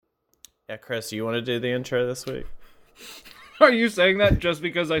Yeah, Chris, you want to do the intro this week? Are you saying that just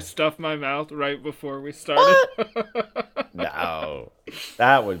because I stuffed my mouth right before we started? No,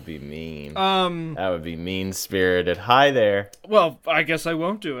 that would be mean. That would be mean-spirited. Hi there. Well, I guess I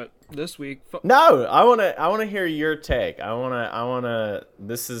won't do it this week. No, I want to hear your take.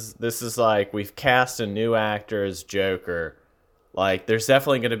 This is like we've cast a new actor as Joker. Like, there's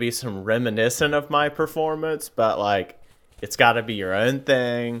definitely going to be some reminiscent of my performance, but like, it's got to be your own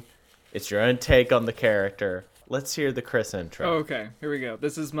thing. It's your own take on the character. Let's hear the Chris intro. Oh, okay, here we go.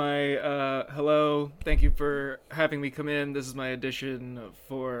 This is my, hello, thank you for having me come in. This is my audition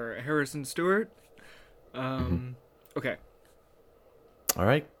for Harrison Stewart. Okay. All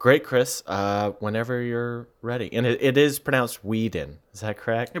right, great, Chris. Whenever you're ready. And it is pronounced Whedon. Is that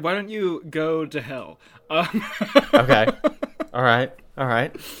correct? Hey, why don't you go to hell? Okay. All right.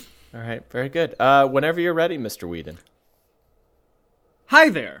 Very good. Whenever you're ready, Mr. Whedon. Hi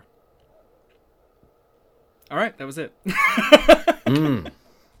there. All right, that was it. I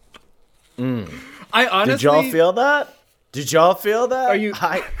honestly... Did y'all feel that? Are you...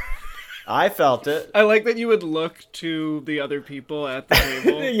 I felt it. I like that you would look to the other people at the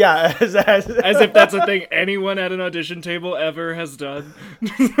table. Yeah. As if that's a thing anyone at an audition table ever has done.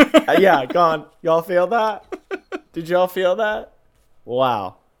 Yeah, gone. Y'all feel that? Did y'all feel that?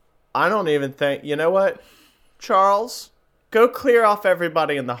 Wow. I don't even think... You know what? Charles, go clear off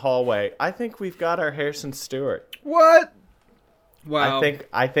everybody in the hallway. I think we've got our Harrison Stewart. What? Wow.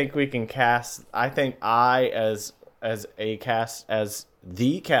 I think we can cast... I think as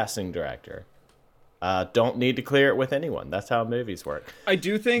the casting director, don't need to clear it with anyone. That's how movies work. I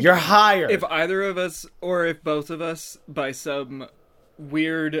do think you're hired. If either of us, or if both of us, by some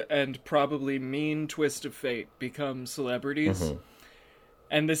weird and probably mean twist of fate, become celebrities,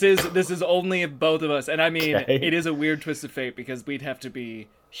 and this is only if both of us, and I mean, It is a weird twist of fate because we'd have to be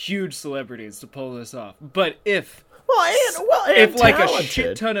huge celebrities to pull this off. But if like talented. A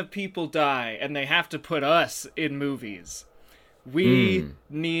shit ton of people die and they have to put us in movies, we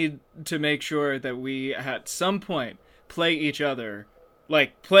need to make sure that we at some point play each other,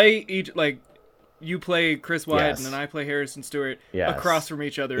 you play Chris Wyatt and I play Harrison Stewart across from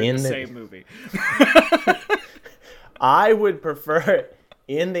each other in the same movie. I would prefer it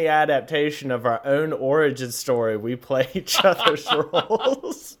in the adaptation of our own origin story. We play each other's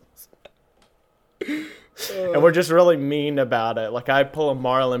roles. And we're just really mean about it. Like, I pull a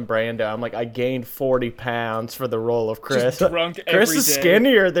Marlon Brando. I'm like, I gained 40 pounds for the role of Chris. Just drunk every Chris is day.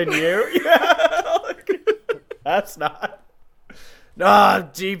 skinnier than you. Yeah. That's not. No,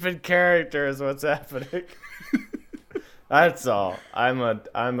 I'm deep in character is what's happening. That's all. I'm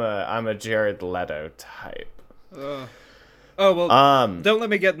a Jared Leto type. Oh well. Don't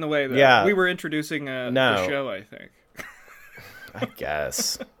let me get in the way though. Yeah. We were introducing the show, I think. I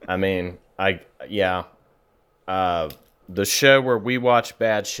guess. I mean, the show where we watch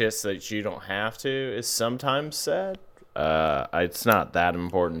bad shit so that you don't have to is sometimes sad. It's not that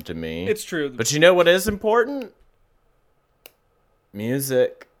important to me. It's true. But you know what is important?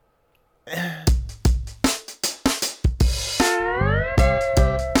 Music.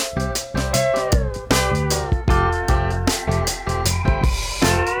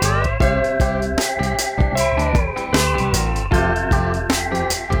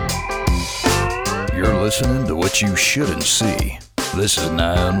 Listening to what you shouldn't see. This is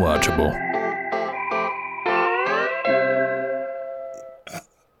nigh unwatchable.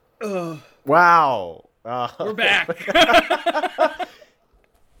 Wow. We're back.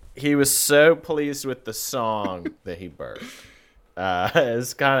 He was so pleased with the song that he burped.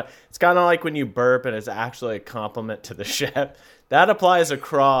 It's kind of like when you burp and it's actually a compliment to the chef. That applies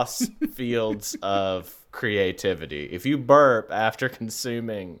across fields of creativity. If you burp after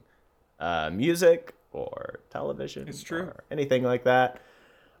consuming music or television, it's true, or anything like that.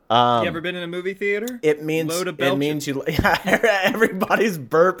 You ever been in a movie theater? It means everybody's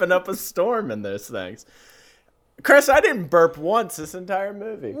burping up a storm in those things. Chris, I didn't burp once this entire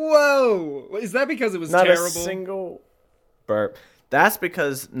movie. Whoa! Is that because it was not terrible? Not a single burp. That's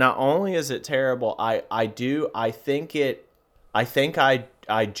because not only is it terrible, I think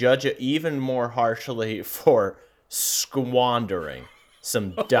I judge it even more harshly for squandering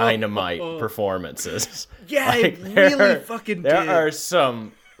some dynamite performances. Yeah, like, it really fucking did. There are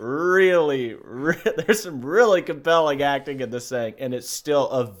some there's some really compelling acting in this thing, and it's still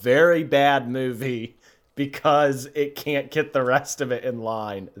a very bad movie because it can't get the rest of it in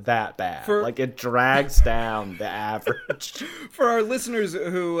line that bad. Like, it drags down the average. For our listeners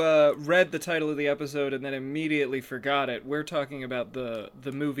who read the title of the episode and then immediately forgot it, we're talking about the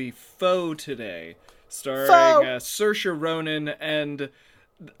movie Foe today, starring Saoirse Ronan and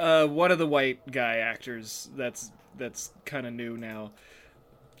One of the white guy actors that's kind of new now.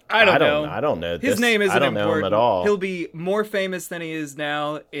 I don't know. I don't know. His name isn't important. I don't know him at all. He'll be more famous than he is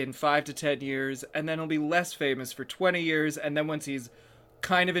now in 5 to 10 years, and then he'll be less famous for 20 years, and then once he's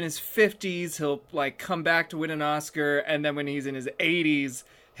kind of in his 50s, he'll like come back to win an Oscar, and then when he's in his 80s,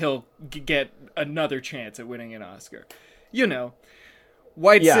 he'll get another chance at winning an Oscar. You know,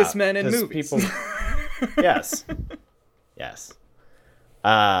 white cis men in movies. People... yes. Yes.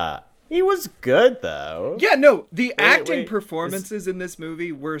 He was good, though. Yeah, no, the acting performances in this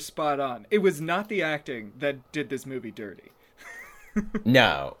movie were spot on. It was not the acting that did this movie dirty.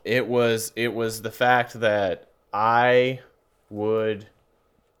 No, it was the fact that I would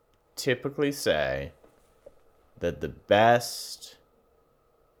typically say that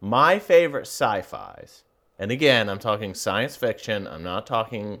my favorite sci-fis, and again, I'm talking science fiction, I'm not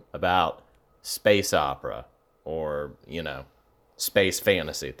talking about space opera or, space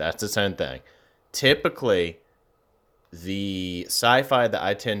fantasy. That's its own thing. Typically, the sci-fi that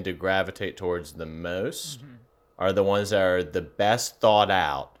I tend to gravitate towards the most are the ones that are the best thought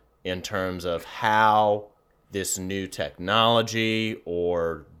out in terms of how this new technology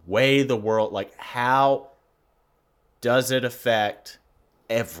or way the world, like how does it affect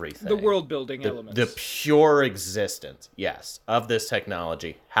everything? The world building elements. The pure existence, yes, of this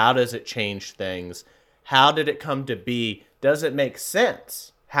technology. How does it change things? How did it come to be? Does it make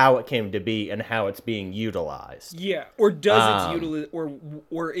sense how it came to be and how it's being utilized? Yeah, or does it utilize,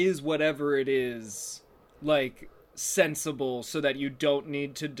 or is whatever it is like sensible so that you don't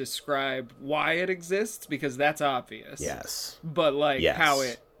need to describe why it exists, because that's obvious. Yes. But like how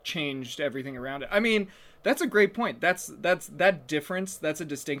it changed everything around it. I mean, that's a great point. That's that difference. That's a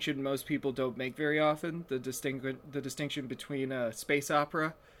distinction most people don't make very often. The distinction between a space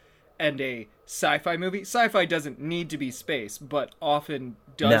opera and a sci-fi movie. Sci-fi doesn't need to be space, but often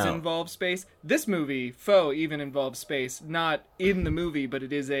does involve space. This movie, Foe, even involves space, not in the movie, but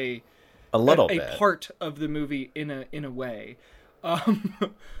it is a part of the movie in a way.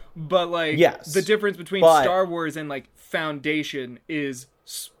 But like the difference between Star Wars and like Foundation is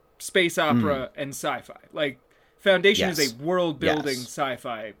space opera and sci-fi. Like Foundation is a world building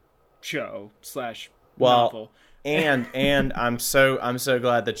sci-fi show / novel. And I'm so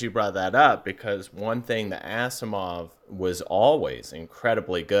glad that you brought that up, because one thing that Asimov was always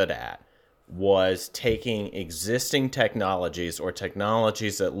incredibly good at was taking existing technologies or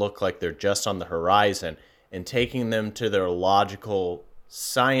technologies that look like they're just on the horizon and taking them to their logical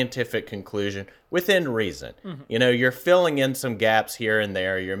scientific conclusion within reason. You're filling in some gaps here and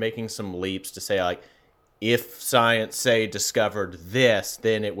there. You're making some leaps to say, like, if science, say, discovered this,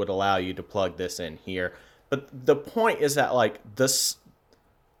 then it would allow you to plug this in here. But the point is that, like, the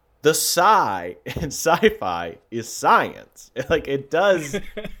sci in sci-fi is science. Like, it does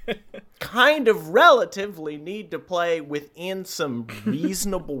kind of relatively need to play within some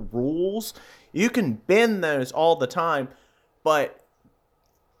reasonable rules. You can bend those all the time, but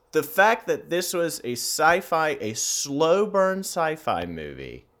the fact that this was a slow burn sci-fi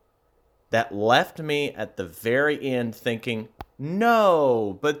movie that left me at the very end thinking,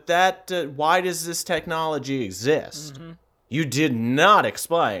 no, but why does this technology exist? You did not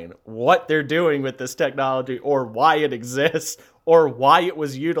explain what they're doing with this technology or why it exists or why it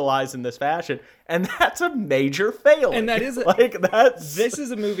was utilized in this fashion. And that's a major failure. And that is this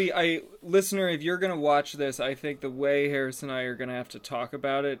is a movie, listener, if you're going to watch this, I think the way Harris and I are going to have to talk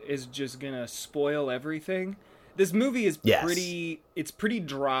about it is just going to spoil everything. This movie is pretty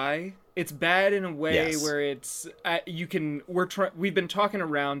dry. It's bad in a way where it's we've been talking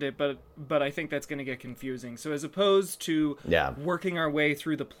around it, but I think that's going to get confusing. So as opposed to working our way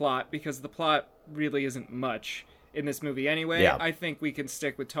through the plot, because the plot really isn't much in this movie anyway, I think we can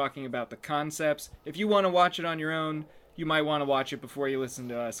stick with talking about the concepts. If you want to watch it on your own, you might want to watch it before you listen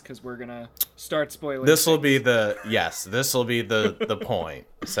to us, because we're gonna start spoiling. This will be the point.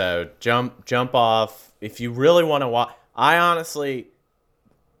 So jump off if you really want to watch.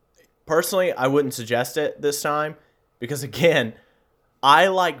 Personally, I wouldn't suggest it this time, because again, I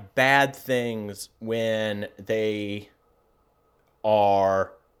like bad things when they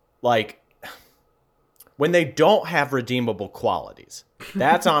are like, when they don't have redeemable qualities.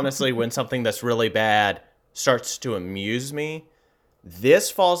 That's honestly when something that's really bad starts to amuse me. This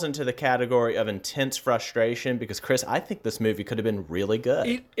falls into the category of intense frustration, because Chris, I think this movie could have been really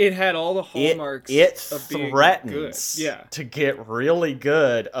good. It had all the hallmarks. It of being threatens good. to get really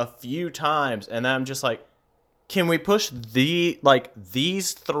good a few times, and I'm just like, can we push these things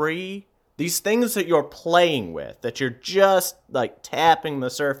that you're playing with, that you're just like tapping the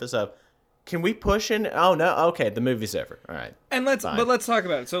surface of? Can we push in? Oh no. Okay, the movie's over. All right. And let's talk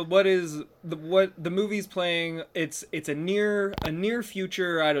about it. So what the movie's playing? It's a near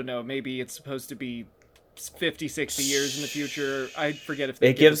future. I don't know. Maybe it's supposed to be 50, 60 years in the future. I forget if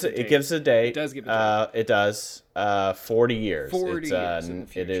it gives a date. It does give a date. It does. 40 years. 40 years in the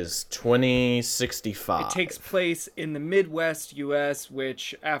future. It is 2065. It takes place in the Midwest U.S.,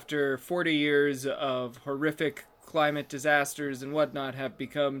 which after 40 years of horrific climate disasters and whatnot have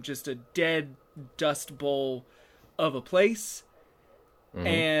become just a dead dust bowl of a place.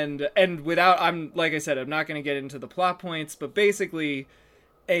 Mm-hmm. And without, like I said, I'm not going to get into the plot points, but basically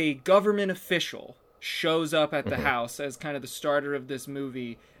a government official shows up at the house as kind of the starter of this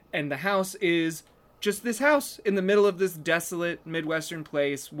movie, and the house is just this house in the middle of this desolate Midwestern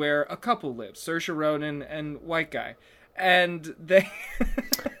place where a couple lives, Saoirse Ronan and white guy. And they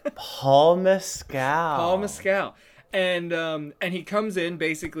Paul Mescal. And he comes in,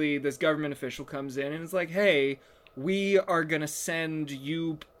 basically this government official comes in and is like, "Hey, we are going to send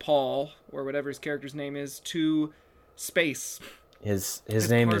you, Paul, or whatever his character's name is, to space." His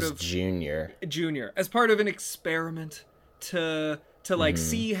name is Junior. As part of an experiment to like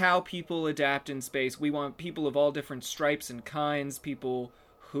see how people adapt in space. We want people of all different stripes and kinds, people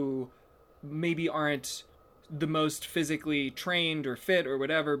who maybe aren't the most physically trained or fit or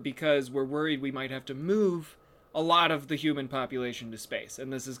whatever, because we're worried we might have to move a lot of the human population to space.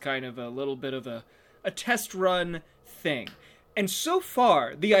 And this is kind of a little bit of a test run thing. And so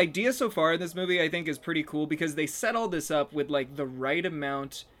far, the idea so far in this movie, I think, is pretty cool because they set all this up with like the right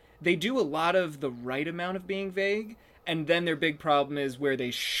amount. They do a lot of the right amount of being vague. And then their big problem is where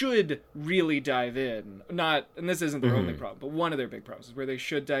they should really dive in. And this isn't their only problem, but one of their big problems is where they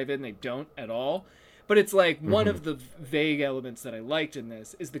should dive in, they don't at all. But it's like one of the vague elements that I liked in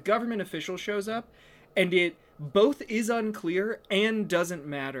this is the government official shows up, and it both is unclear and doesn't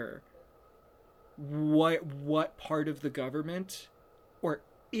matter what part of the government, or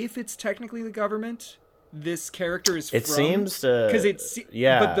if it's technically the government, this character is from. It seems to, because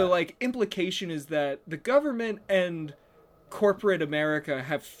but the like implication is that the government and corporate America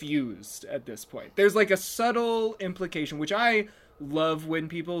have fused at this point. There's like a subtle implication, which I love when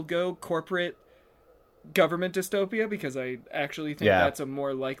people go corporate government dystopia, because I actually think that's a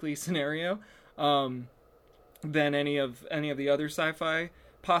more likely scenario than any of the other sci-fi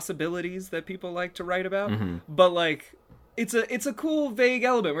possibilities that people like to write about. But like it's a cool vague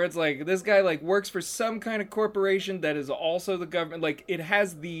element where it's like this guy like works for some kind of corporation that is also the government. Like it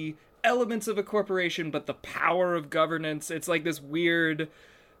has the elements of a corporation but the power of governance. It's like this weird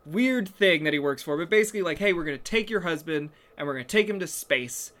thing that he works for. But basically like, hey, we're going to take your husband and we're going to take him to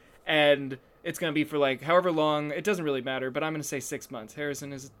space, and it's going to be for like however long. It doesn't really matter, but I'm going to say 6 months.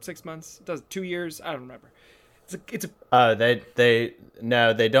 Harrison, is it 6 months? It does 2 years? I don't remember. They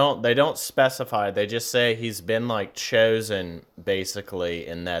don't specify. They just say he's been like chosen, basically,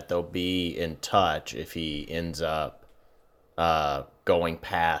 in that they'll be in touch if he ends up going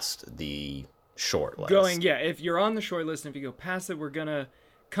past the short list. If you're on the short list and if you go past it, we're gonna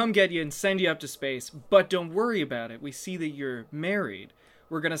come get you and send you up to space. But don't worry about it. We see that you're married.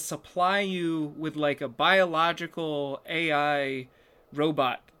 We're gonna supply you with like a biological AI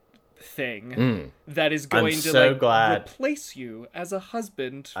robot thing that is going to replace you as a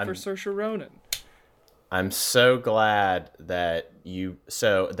husband for Saoirse Ronan. I'm so glad that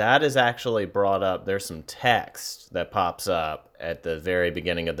that is actually brought up. There's some text that pops up at the very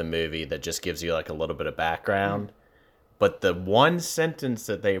beginning of the movie that just gives you like a little bit of background. But the one sentence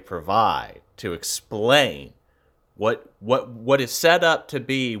that they provide to explain what is set up to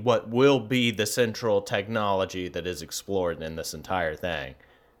be what will be the central technology that is explored in this entire thing,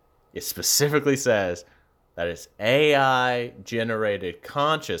 it specifically says that it's AI-generated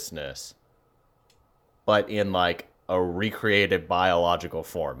consciousness, but in like a recreated biological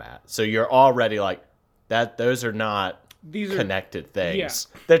format. So you're already like, those are not connected things.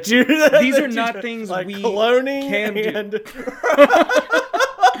 Yeah. These are not things like we cloning can do.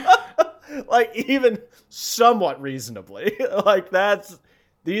 Like even somewhat reasonably. Like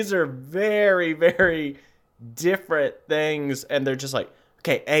these are very, very different things, and they're just like,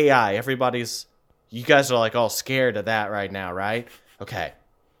 okay, AI, you guys are like all scared of that right now, right? Okay.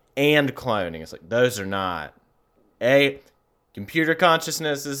 And cloning. It's like, those are not. Computer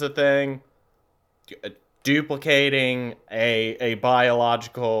consciousness is a thing. Duplicating a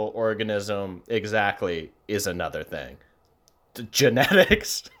biological organism exactly is another thing.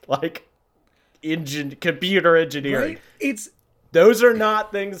 Genetics, like computer engineering. Right? Those are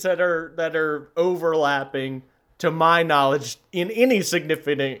not things that are overlapping, to my knowledge, in any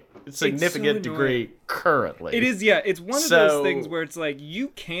significant degree currently. It is, yeah. It's one of those things where it's like, you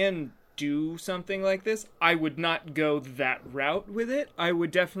can do something like this, I would not go that route with it. I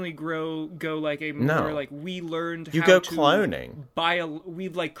would definitely go like a more like we learned you how go to cloning.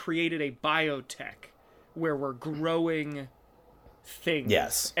 We've like created a biotech where we're growing things.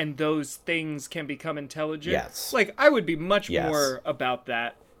 Yes. And those things can become intelligent. Yes. Like, I would be much more about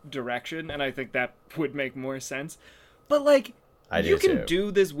that direction, and I think that would make more sense. But, like, you can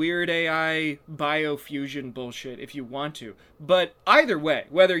do this weird AI biofusion bullshit if you want to. But either way,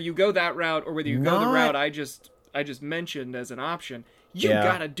 whether you go that route or whether you go the route I just mentioned as an option, you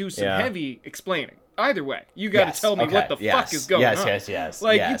gotta do some heavy explaining. Either way, you gotta tell me what the fuck is going on. Yes.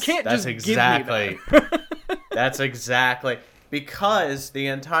 Like, you can't just give me that. That's exactly... Because the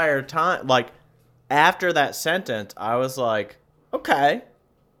entire time, like, after that sentence, I was like, okay.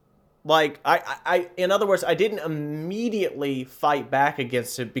 Like, I in other words, I didn't immediately fight back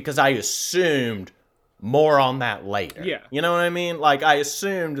against it because I assumed more on that later. Yeah. You know what I mean? Like, I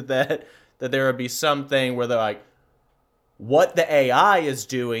assumed that there would be something where they're like, what the AI is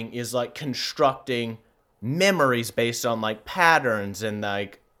doing is, like, constructing memories based on, like, patterns and,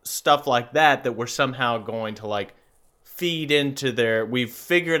 like, stuff like that we're somehow going to, like, feed into we've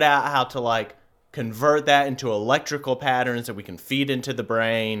figured out how to, like, convert that into electrical patterns that we can feed into the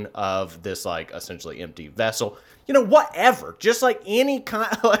brain of this, like, essentially empty vessel. You know, whatever. Just, like, any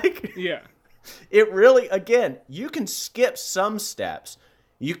kind, like... Yeah. It really, again, you can skip some steps.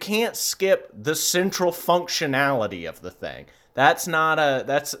 You can't skip the central functionality of the thing. That's not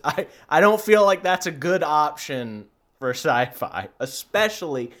I don't feel like that's a good option for sci-fi,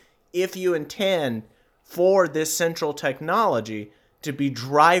 especially if you intend for this central technology to be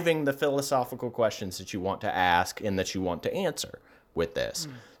driving the philosophical questions that you want to ask and that you want to answer with this.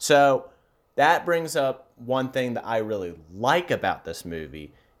 So that brings up one thing that I really like about this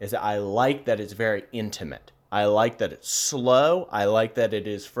movie is that I like that it's very intimate. I like that it's slow. I like that it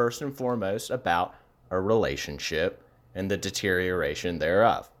is first and foremost about a relationship and the deterioration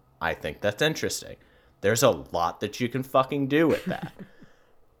thereof. I think that's interesting. There's a lot that you can fucking do with that.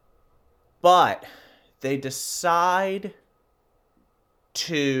 But they decide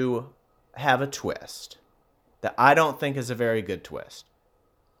to have a twist that I don't think is a very good twist.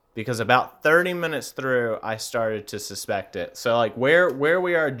 Because about 30 minutes through, I started to suspect it. So, like, where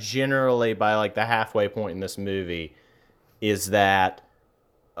we are generally by, like, the halfway point in this movie is that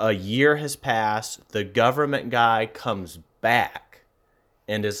a year has passed, the government guy comes back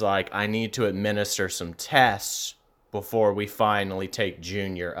and is like, I need to administer some tests before we finally take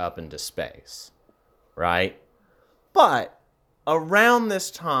Junior up into space. Right? But around this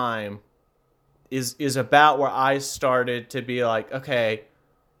time is about where I started to be like, okay,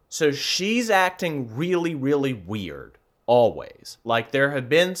 so she's acting really, really weird, always. Like, there have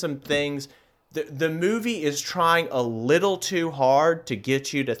been some things... The movie is trying a little too hard to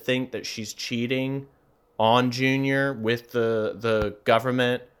get you to think that she's cheating on Junior with the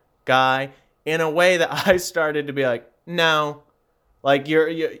government guy in a way that I started to be like, no. Like, you're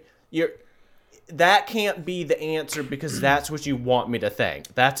that can't be the answer because that's what you want me to think.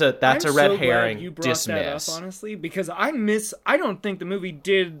 That's a red herring. You brought dismiss. that up, honestly, because I don't think the movie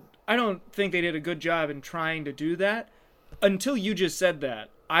did. I don't think they did a good job in trying to do that. Until you just said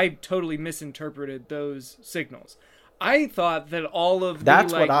that, I totally misinterpreted those signals. I thought that all of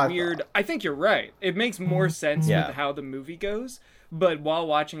the weird. Thought. I think you're right. It makes more sense with how the movie goes. But while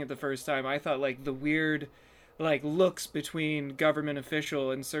watching it the first time, I thought like the weird, like, looks between government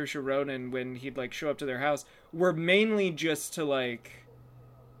official and Saoirse Ronan when he'd like show up to their house were mainly just to like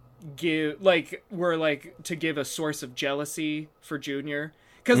give a source of jealousy for Junior.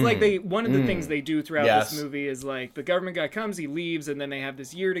 Because like one of the things they do throughout this movie is like the government guy comes, he leaves, and then they have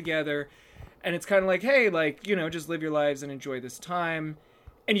this year together, and it's kind of like, hey, like, you know, just live your lives and enjoy this time.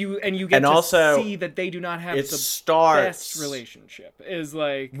 And you get to also, see that they do not have the best relationship. Is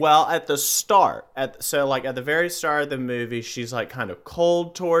like, well, at the start, at the very start of the movie, she's like kind of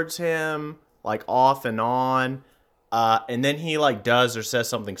cold towards him, like off and on, and then he like does or says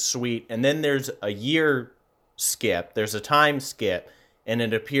something sweet, and then there's a year skip, there's a time skip, and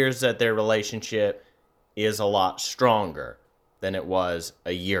it appears that their relationship is a lot stronger than it was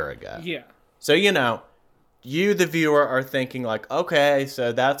a year ago. Yeah. So, you know, you, the viewer, are thinking like, okay,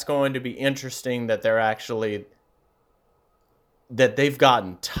 so that's going to be interesting that they've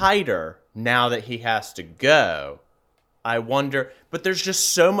gotten tighter now that he has to go. I wonder, but there's just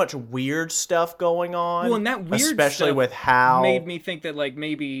so much weird stuff going on. Well, and that weird especially stuff with how made me think that like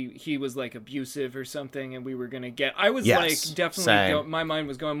maybe he was like abusive or something, and we were gonna get. I was like definitely my mind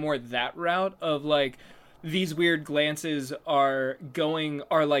was going more that route of like these weird glances are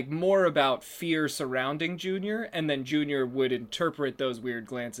like more about fear surrounding Junior, and then Junior would interpret those weird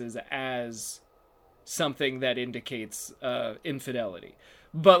glances as something that indicates infidelity.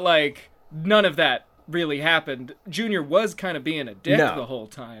 But like none of that really happened. Junior was kind of being a dick the whole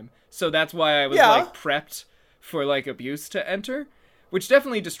time, so that's why I was like prepped for like abuse to enter, which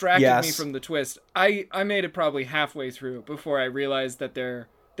definitely distracted me from the twist. I made it probably halfway through before I realized that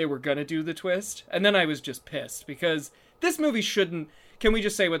they were gonna do the twist, and then I was just pissed because this movie shouldn't. Can we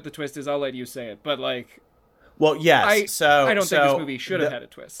just say what the twist is? I'll let you say it, but like, well, yes. I don't think this movie should have had a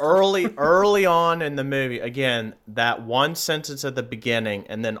twist. Early on in the movie, again, that one sentence at the beginning,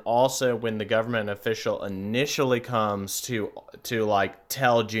 and then also when the government official initially comes to like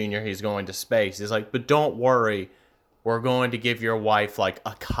tell Junior he's going to space, he's like, "But don't worry, we're going to give your wife like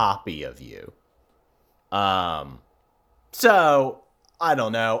a copy of you." So I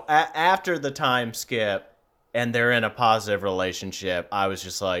don't know. After the time skip and they're in a positive relationship, I was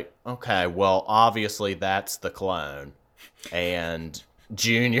just like, okay, well, obviously that's the clone. And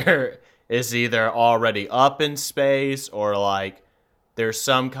Junior is either already up in space or like there's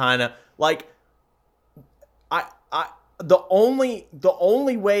some kind of like the only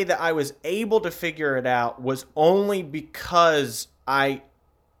way that I was able to figure it out was only because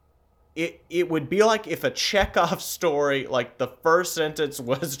it would be like if a Chekhov story, like the first sentence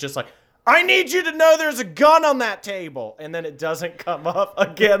was just like, "I need you to know there's a gun on that table," and then it doesn't come up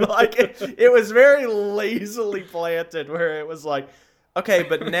again. Like it was very lazily planted where it was like, okay,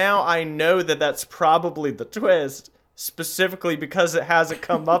 but now I know that that's probably the twist, specifically because it hasn't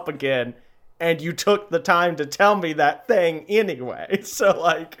come up again, and you took the time to tell me that thing anyway. So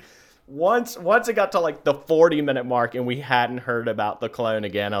like, Once it got to like the 40-minute mark and we hadn't heard about the clone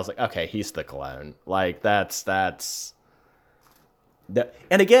again, I was like, okay, he's the clone. Like that's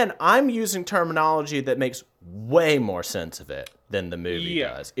and again, I'm using terminology that makes way more sense of it than the movie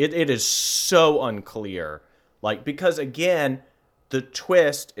does. It is so unclear. Like, because again, the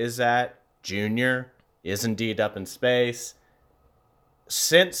twist is that Junior is indeed up in space.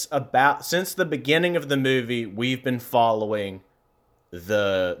 Since the beginning of the movie, we've been following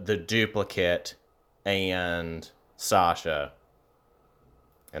the duplicate and Sasha,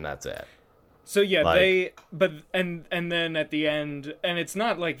 and that's it. So yeah, like, and then at the end, and it's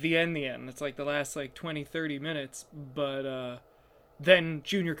not like the end, it's like the last like 20-30 minutes, but then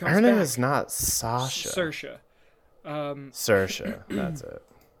Junior comes back. Her name is not Sasha. Saoirse. Saoirse, that's it.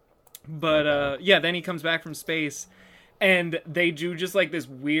 But yeah, then he comes back from space, and they do just like this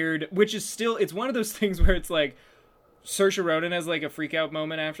weird, which is still, it's one of those things where it's like, Saoirse Ronan has like a freak out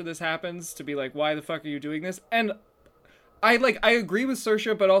moment after this happens to be like, why the fuck are you doing this? And I agree with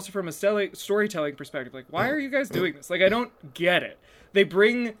Saoirse, but also from a storytelling perspective, like, why are you guys doing this? Like, I don't get it. They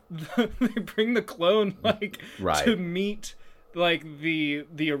bring the clone like to meet like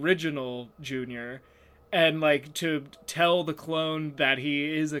the original Junior, and like to tell the clone that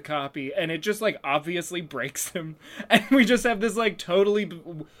he is a copy, and it just like obviously breaks him, and we just have this like totally.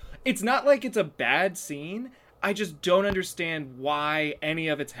 It's not like it's a bad scene. I just don't understand why any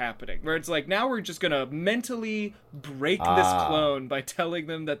of it's happening. Where it's like, now we're just gonna mentally break this clone by telling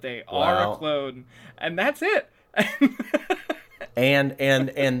them that they are a clone, and that's it.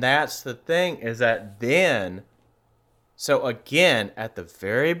 and that's the thing, is that then, so again, at the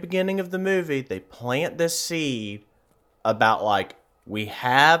very beginning of the movie, they plant this seed about like, we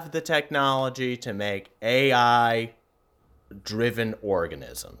have the technology to make AI driven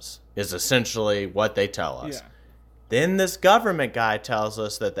organisms, is essentially what they tell us. Yeah. Then this government guy tells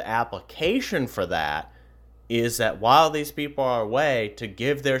us that the application for that is that while these people are away, to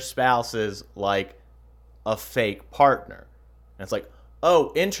give their spouses like a fake partner. And it's like,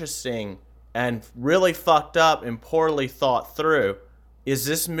 oh, interesting, and really fucked up and poorly thought through. Is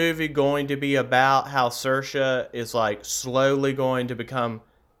this movie going to be about how Saoirse is like slowly going to become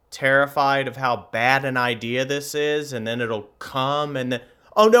terrified of how bad an idea this is, and then it'll come, and then,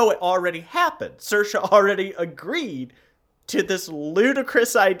 oh no, it already happened. Saoirse already agreed to this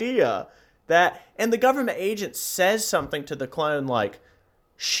ludicrous idea that, and the government agent says something to the clone like,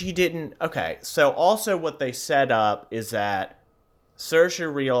 she didn't. Okay, so also what they set up is that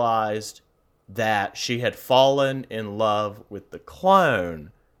Saoirse realized that she had fallen in love with the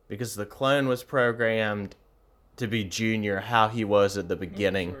clone because the clone was programmed to be Junior how he was at the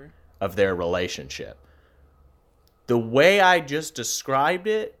beginning of their relationship. The way I just described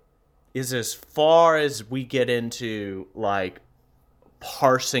it is as far as we get into like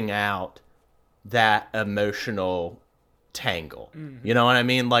parsing out that emotional tangle. Mm-hmm. You know what I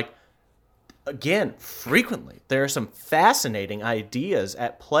mean? Like, again, frequently there are some fascinating ideas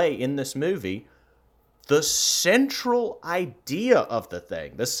at play in this movie, the central idea of the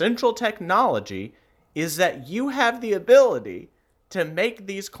thing, the central technology, is that you have the ability to make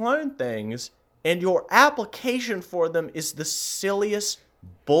these clone things, and your application for them is the silliest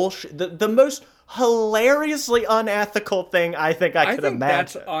bullshit, the most hilariously unethical thing I think I could imagine.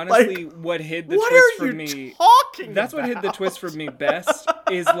 That's honestly what hid the what twist are for you me. Talking That's about? what hid the twist for me best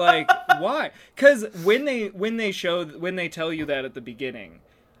is like, why? Because when they tell you that at the beginning,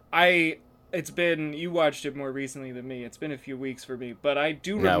 you watched it more recently than me. It's been a few weeks for me, but I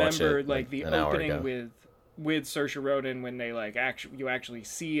do remember like the opening with Saoirse Ronan when they you actually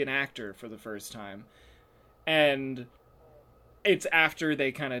see an actor for the first time, and it's after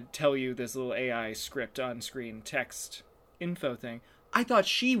they kind of tell you this little AI script on screen text info thing. I thought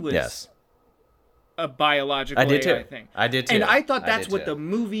she was a biological AI thing. I did too. And I thought that's what the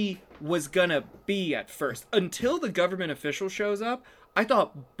movie was gonna be at first. Until the government official shows up, I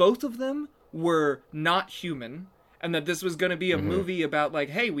thought both of them were not human, and that this was going to be a movie about like,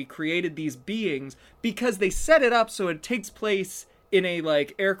 hey, we created these beings, because they set it up so it takes place in a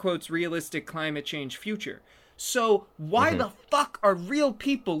like air quotes realistic climate change future. So why the fuck are real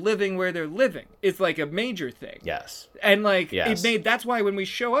people living where they're living? It's like a major thing. Yes. And like that's why when we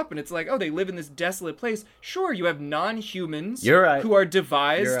show up and it's like, oh, they live in this desolate place. Sure, you have non-humans who are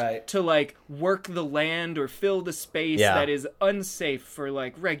devised to like work the land or fill the space that is unsafe for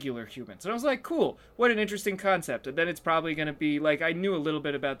like regular humans. And I was like, cool, what an interesting concept. And then it's probably going to be like, I knew a little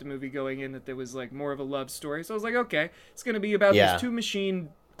bit about the movie going in that there was like more of a love story. So I was like, okay, it's going to be about these two machine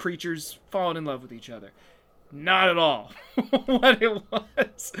creatures falling in love with each other. Not at all what it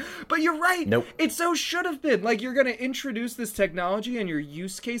was. But you're right. Nope. It so should have been. Like, you're going to introduce this technology and your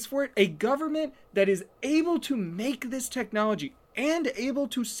use case for it. A government that is able to make this technology and able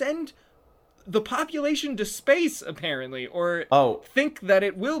to send the population to space, apparently, or think that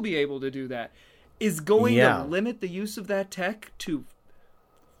it will be able to do that, is going to limit the use of that tech to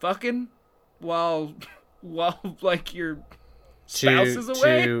fucking while like your spouse is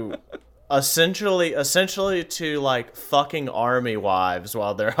away. Essentially to like fucking army wives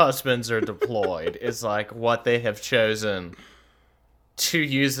while their husbands are deployed is like what they have chosen to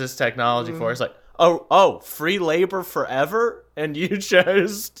use this technology for. It's like, oh, free labor forever, and you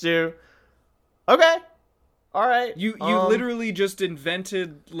chose to. Okay, all right. You literally just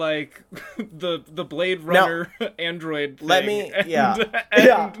invented like the Blade Runner android thing.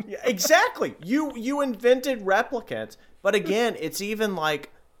 Exactly. You invented replicants, but again, it's even like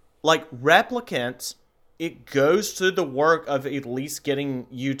replicants, it goes through the work of at least getting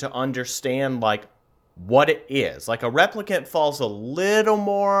you to understand like what it is. Like a replicant falls a little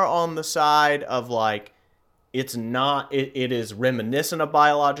more on the side of like it's not it is reminiscent of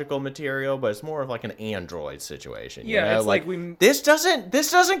biological material, but it's more of like an android situation. You know? It's like this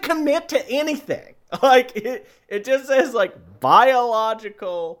doesn't commit to anything. Like it just says like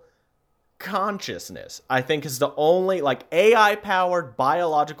biological consciousness, I think, is the only like AI powered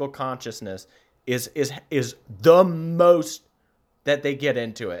biological consciousness is the most that they get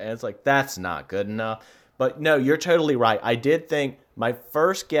into it, and it's like that's not good enough. But no, you're totally right. I did think my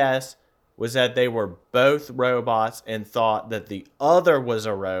first guess was that they were both robots and thought that the other was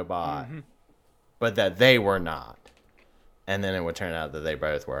a robot, but that they were not, and then it would turn out that they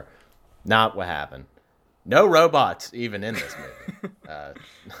both were. Not what happened. No robots even in this movie.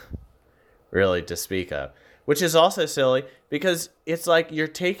 Really to speak of, which is also silly because it's like you're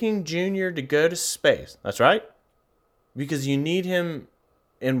taking Junior to go to space. That's right. Because you need him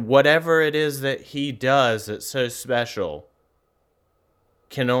in whatever it is that he does that's so special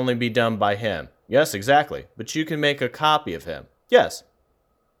can only be done by him. Yes, exactly. But you can make a copy of him. Yes.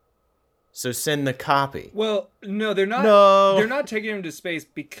 So send the copy. Well, no, they're not. No. They're not taking him to space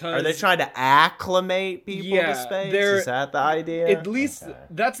because... Are they trying to acclimate people to space? Is that the idea? At least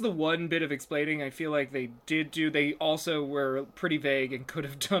that's the one bit of explaining I feel like they did do. They also were pretty vague and could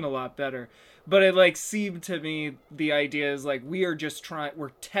have done a lot better. But it like seemed to me the idea is like we're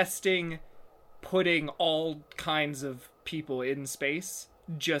testing putting all kinds of people in space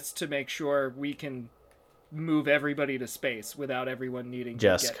just to make sure we can move everybody to space without everyone needing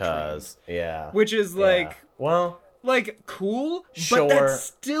to get trained. Which is like, well, like cool, sure. But that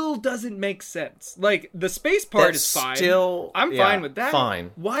still doesn't make sense. Like the space part is fine. I'm fine with that.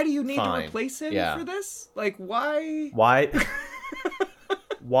 Fine. Why do you need to replace him for this? Like why?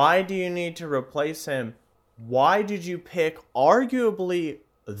 Why do you need to replace him? Why did you pick arguably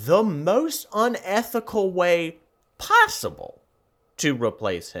the most unethical way possible to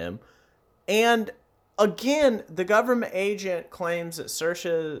replace him? And again, the government agent claims that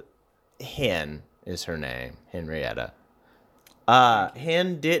Saoirse is her name, Henrietta.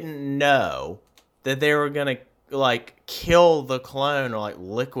 Hen didn't know that they were gonna like kill the clone or like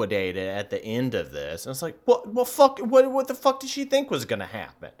liquidate it at the end of this. And it's like, what the fuck did she think was gonna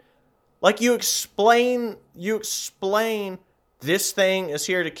happen? Like, you explain this thing is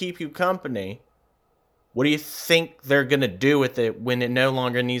here to keep you company. What do you think they're gonna do with it when it no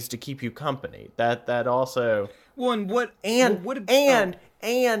longer needs to keep you company? That also. Well, and what and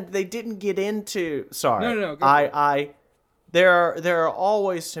they didn't get into. Sorry, no. Go there are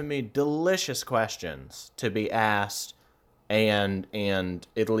always, to me, delicious questions to be asked, and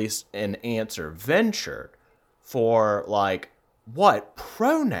at least an answer ventured for, like, what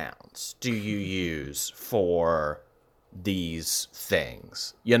pronouns do you use for these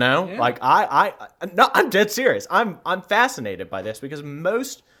things? You know, like I'm dead serious. I'm fascinated by this because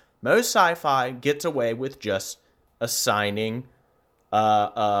most sci-fi gets away with just assigning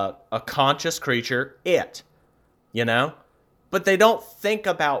a conscious creature it, you know, but they don't think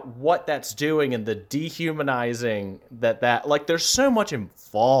about what that's doing and the dehumanizing that like there's so much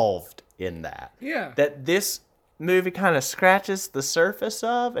involved in that. Yeah. That this movie kind of scratches the surface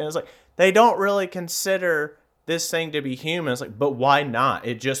of, and it's like they don't really consider this thing to be human. It's like, but why not?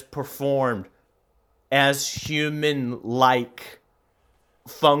 It just performed as human-like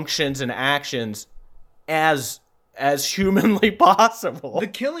functions and actions as humanly possible. The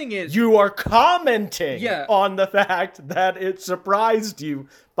killing is... You are commenting on the fact that it surprised you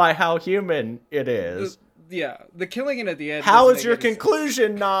by how human it is. The killing it at the end... How is your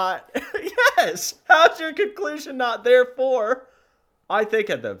conclusion not... Yes! How's your conclusion not, therefore... I think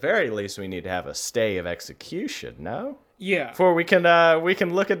at the very least we need to have a stay of execution, no? Yeah. Before we can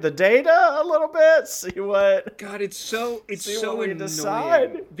look at the data a little bit, see what... God, it's so annoying.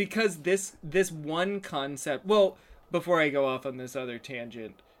 Decide. Because this one concept... Well, before I go off on this other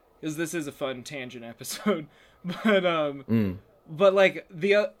tangent, because this is a fun tangent episode, but like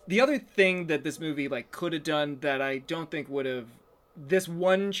the other thing that this movie like could have done that I don't think would have... This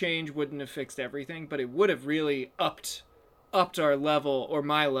one change wouldn't have fixed everything, but it would have really upped our level, or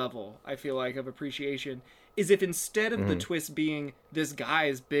my level, I feel like, of appreciation, is if instead of the twist being this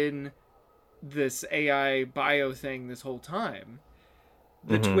guy's been this AI bio thing this whole time,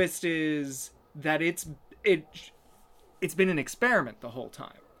 the twist is that it's been an experiment the whole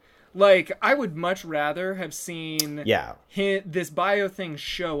time. Like, I would much rather have seen this bio thing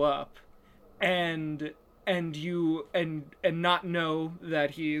show up and not know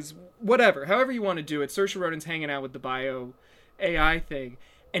that he's whatever, however you want to do it. Saoirse Ronan's hanging out with the bio AI thing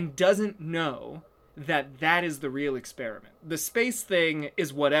and doesn't know that is the real experiment. The space thing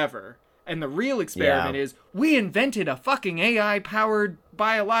is whatever, and the real experiment is we invented a fucking AI powered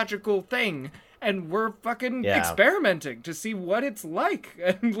biological thing and we're fucking experimenting to see what it's like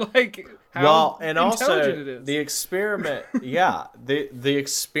and like how intelligent also it is. The experiment, the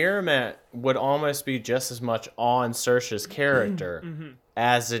experiment would almost be just as much on Saoirse's character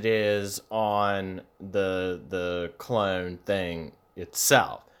as it is on the clone thing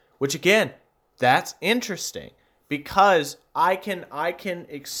itself. Which again, that's interesting because I can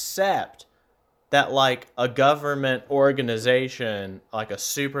accept that like a government organization, like a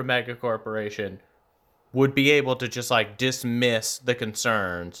super mega corporation, would be able to just like dismiss the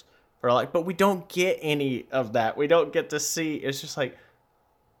concerns for like, but we don't get any of that. We don't get to see. It's just like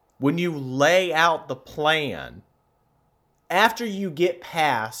when you lay out the plan, after you get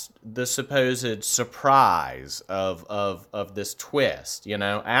past the supposed surprise of this twist, you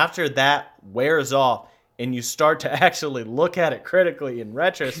know, after that wears off and you start to actually look at it critically in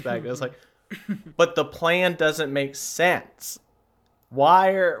retrospect, it's like, but the plan doesn't make sense.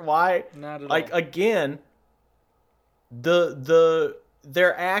 Why? Not at all. Again,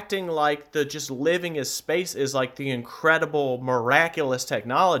 they're acting like the just living as space is like the incredible, miraculous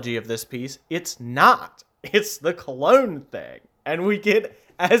technology of this piece. It's not. It's the clone thing. And we get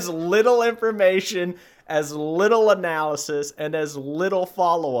as little information, as little analysis, and as little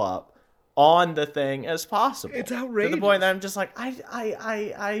follow-up on the thing as possible. It's outrageous. To the point that I'm just like,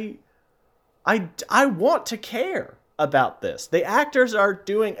 I want to care about this. The actors are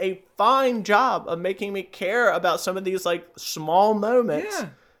doing a fine job of making me care about some of these like small moments. Yeah.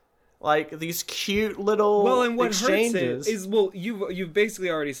 Like these cute little and what exchanges. Hurts is you've basically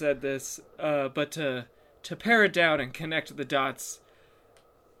already said this, but to pare it down and connect the dots.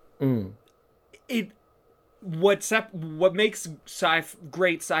 What makes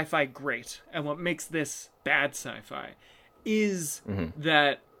great sci-fi great, and what makes this bad sci-fi, is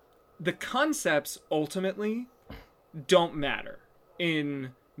that the concepts ultimately don't matter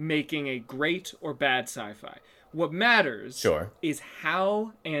in making a great or bad sci-fi. What matters is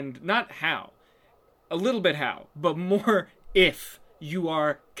how, and not how, a little bit how, but more if you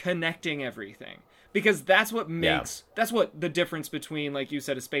are connecting everything. Because that's what makes that's what the difference between, like you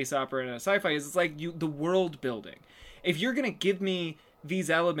said, a space opera and a sci-fi is. It's like the world building. If you're gonna give me these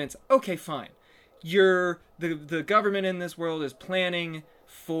elements, okay, fine. The government in this world is planning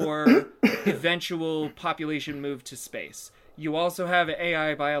for eventual population move to space. You also have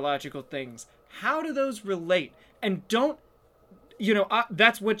AI biological things. How do those relate? And don't,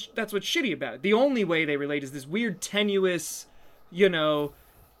 that's what's shitty about it. The only way they relate is this weird tenuous,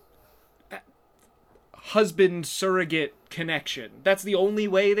 husband surrogate connection. That's the only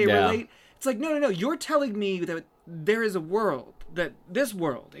way they relate. It's like, no. You're telling me that there is a world, that this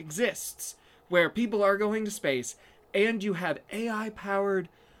world exists where people are going to space, and you have AI-powered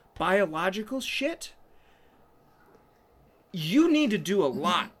biological shit? You need to do a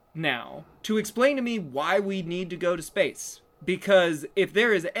lot now to explain to me why we need to go to space. Because if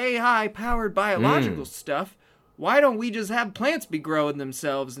there is AI-powered biological stuff, why don't we just have plants be growing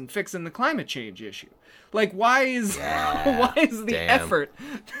themselves and fixing the climate change issue? Like, why is the effort?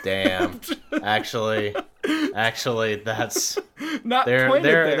 Damn. Actually, that's not pointed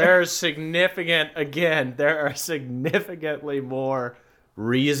there. There are significantly more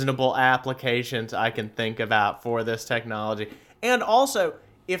reasonable applications I can think about for this technology. And also,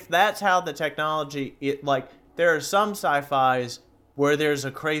 if that's how the technology, there are some sci-fis where there's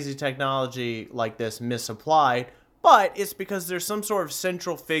a crazy technology like this misapplied, but it's because there's some sort of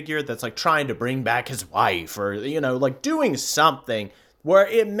central figure that's like trying to bring back his wife, or doing something where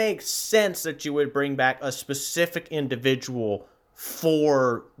it makes sense that you would bring back a specific individual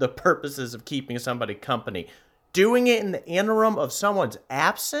for the purposes of keeping somebody company. Doing it in the interim of someone's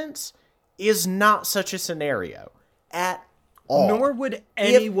absence is not such a scenario at all. Nor would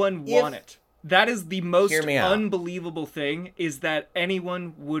anyone want it. That is the most unbelievable thing, is that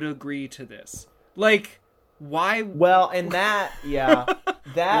anyone would agree to this. Like, why? Well, and that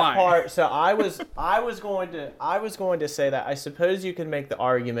part. So I was going to say that I suppose you can make the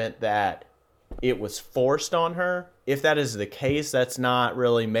argument that it was forced on her. If that is the case, that's not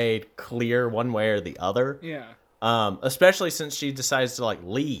really made clear one way or the other. Yeah. Especially since she decides to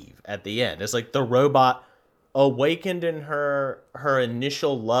leave at the end. It's like the robot awakened in her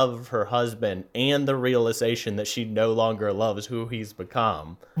initial love of her husband and the realization that she no longer loves who he's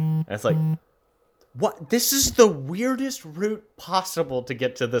become. And it's like, what? This is the weirdest route possible to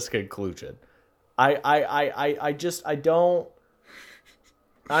get to this conclusion. I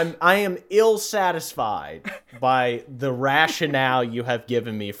am ill satisfied by the rationale you have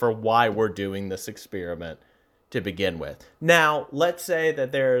given me for why we're doing this experiment to begin with. Now, let's say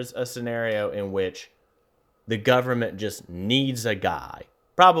that there's a scenario in which the government just needs a guy.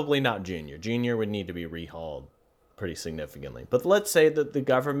 Probably not Junior. Junior would need to be rehauled pretty significantly. But let's say that the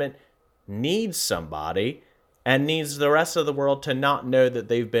government needs somebody and needs the rest of the world to not know that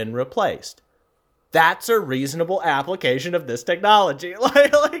they've been replaced. That's a reasonable application of this technology.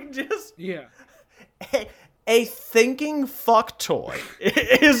 Yeah. A thinking fuck toy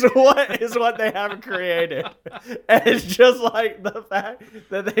is what they have created. And it's just like the fact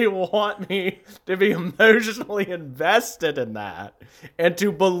that they want me to be emotionally invested in that and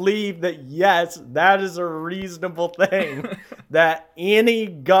to believe that, yes, that is a reasonable thing that any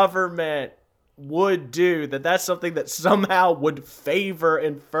government would do, that's something that somehow would favor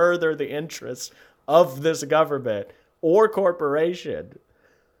and further the interests of this government or corporation.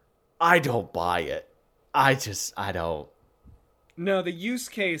 I don't buy it. I don't. No, the use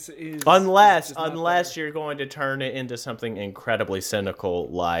case is... Unless you're going to turn it into something incredibly cynical,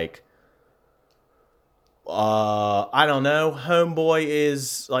 like, I don't know, Homeboy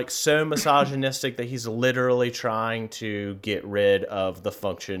is, so misogynistic that he's literally trying to get rid of the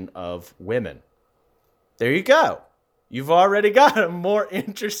function of women. There you go. You've already got a more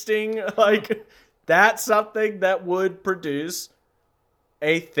interesting, that's something that would produce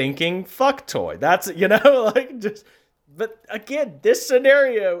a thinking fuck toy. That's, but again, this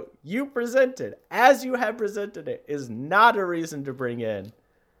scenario you presented, as you have presented it, is not a reason to bring in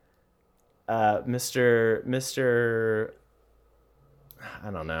Mr.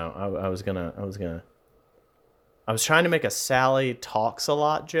 I don't know. I was trying to make a Sally talks a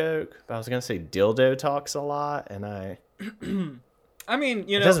lot joke, but I was going to say dildo talks a lot, and I mean,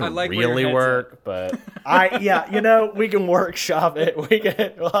 it doesn't I like really work, but we can workshop it. We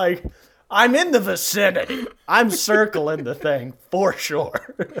can, I'm in the vicinity. I'm circling the thing for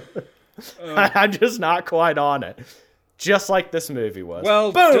sure. I'm just not quite on it. Just like this movie was.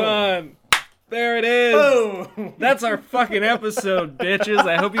 Well Boom! Done. There it is. Boom! That's our fucking episode, bitches.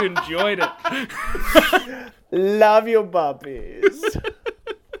 I hope you enjoyed it. Love you, puppies.